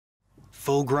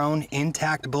Full-grown,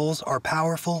 intact bulls are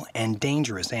powerful and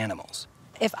dangerous animals.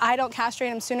 If I don't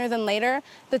castrate him sooner than later,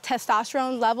 the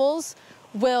testosterone levels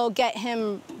will get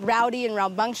him rowdy and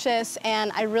rambunctious,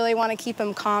 and I really want to keep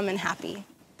him calm and happy.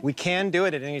 We can do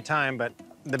it at any time, but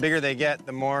the bigger they get,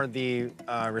 the more the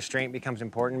restraint becomes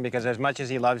important, because as much as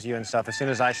he loves you and stuff, as soon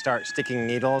as I start sticking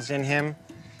needles in him,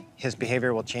 his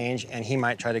behavior will change, and he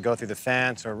might try to go through the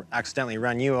fence or accidentally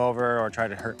run you over or try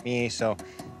to hurt me. So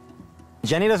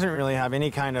Jenny doesn't really have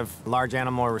any kind of large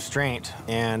animal restraint,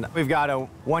 and we've got a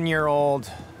 1-year-old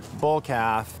bull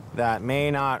calf that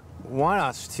may not want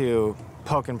us to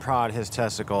poke and prod his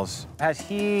testicles. Has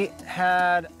he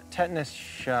had tetanus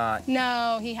shot?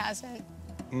 No, he hasn't.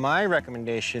 My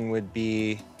recommendation would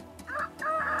be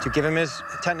to give him his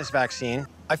tetanus vaccine.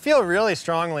 I feel really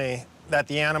strongly that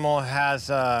the animal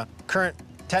has current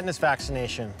tetanus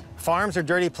vaccination. Farms are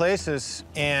dirty places,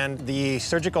 and the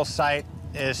surgical site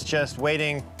is just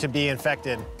waiting to be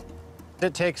infected.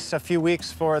 It takes a few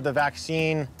weeks for the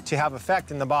vaccine to have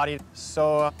effect in the body,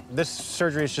 so this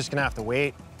surgery is just gonna have to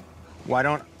wait. Why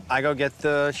don't I go get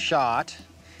the shot,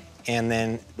 and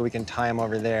then we can tie him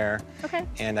over there. Okay.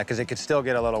 And because it could still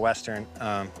get a little Western.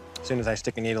 As soon as I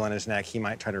stick a needle in his neck, he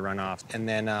might try to run off. And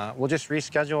then we'll just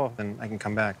reschedule, and I can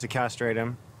come back to castrate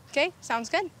him. Okay, sounds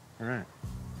good. All right.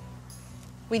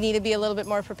 We need to be a little bit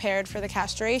more prepared for the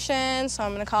castration, so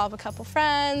I'm gonna call up a couple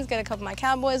friends, get a couple of my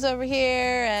cowboys over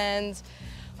here, and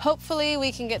hopefully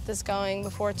we can get this going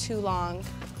before too long.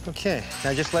 Okay,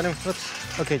 now just let him,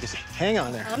 okay, just hang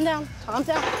on there. Calm down, calm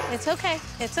down. It's okay,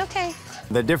 it's okay.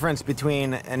 The difference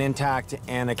between an intact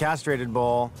and a castrated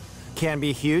bull can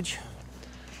be huge.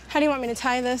 How do you want me to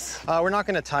tie this? We're not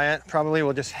gonna tie it. Probably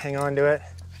we'll just hang on to it.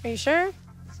 Are you sure?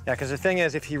 Yeah, because the thing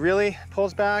is, if he really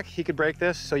pulls back, he could break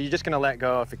this, so you're just gonna let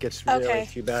go if it gets really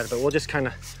too bad, but we'll just kind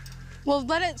of... Well,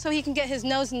 let it so he can get his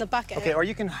nose in the bucket. Okay, or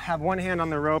you can have one hand on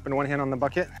the rope and one hand on the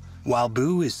bucket. While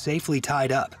Boo is safely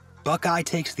tied up, Buckeye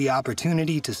takes the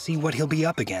opportunity to see what he'll be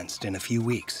up against in a few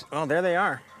weeks. Well, there they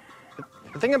are.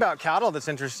 The thing about cattle that's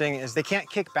interesting is they can't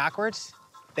kick backwards.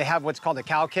 They have what's called a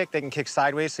cow kick. They can kick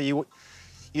sideways, so you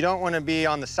don't want to be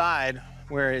on the side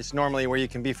where it's normally where you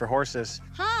can be for horses.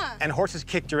 Huh. And horses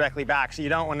kick directly back, so you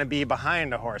don't want to be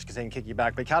behind a horse because they can kick you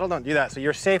back. But cattle don't do that, so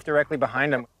you're safe directly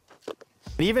behind them.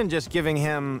 Even just giving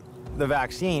him the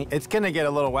vaccine, it's going to get a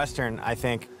little Western, I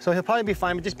think. So he'll probably be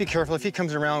fine, but just be careful. If he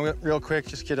comes around real quick,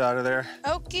 just get out of there.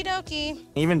 Okie dokie.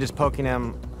 Even just poking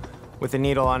him with a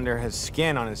needle under his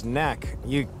skin on his neck,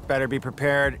 you better be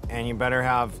prepared, and you better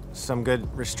have some good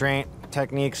restraint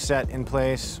techniques set in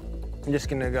place. I'm just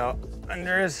gonna go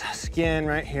under his skin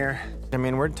right here. I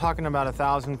mean, we're talking about a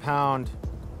 1,000-pound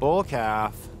bull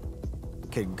calf.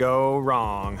 Could go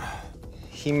wrong.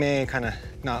 He may kind of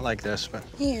not like this, but...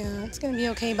 Yeah, it's gonna be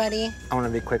okay, buddy. I want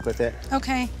to be quick with it.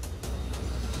 Okay.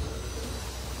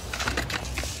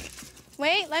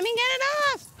 Wait, let me get it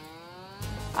off.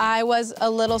 I was a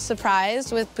little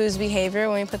surprised with Boo's behavior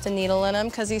when we put the needle in him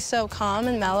because he's so calm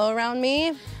and mellow around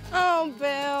me. Oh,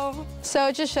 Boo. So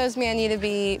it just shows me I need to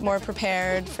be more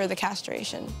prepared for the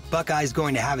castration. Buckeye's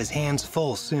going to have his hands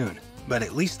full soon, but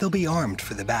at least they'll be armed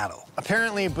for the battle.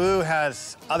 Apparently, Boo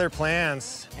has other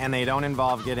plans, and they don't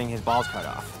involve getting his balls cut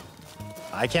off.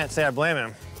 I can't say I blame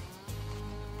him.